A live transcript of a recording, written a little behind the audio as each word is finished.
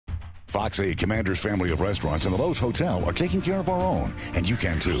Fox 8 Commander's family of restaurants and the Lowe's Hotel are taking care of our own, and you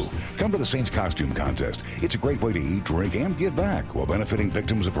can too. Come to the Saints Costume Contest. It's a great way to eat, drink, and give back while benefiting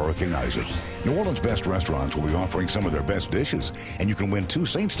victims of Hurricane Isaac. New Orleans' best restaurants will be offering some of their best dishes, and you can win 2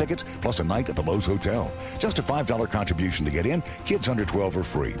 Saints tickets plus a night at the Lowe's Hotel. Just a $5 contribution to get in. Kids under 12 are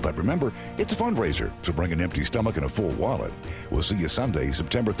free. But remember, it's a fundraiser, so bring an empty stomach and a full wallet. We'll see you Sunday,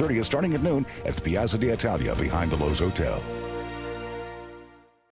 September 30th, starting at noon at the Piazza d'Italia behind the Lowe's Hotel.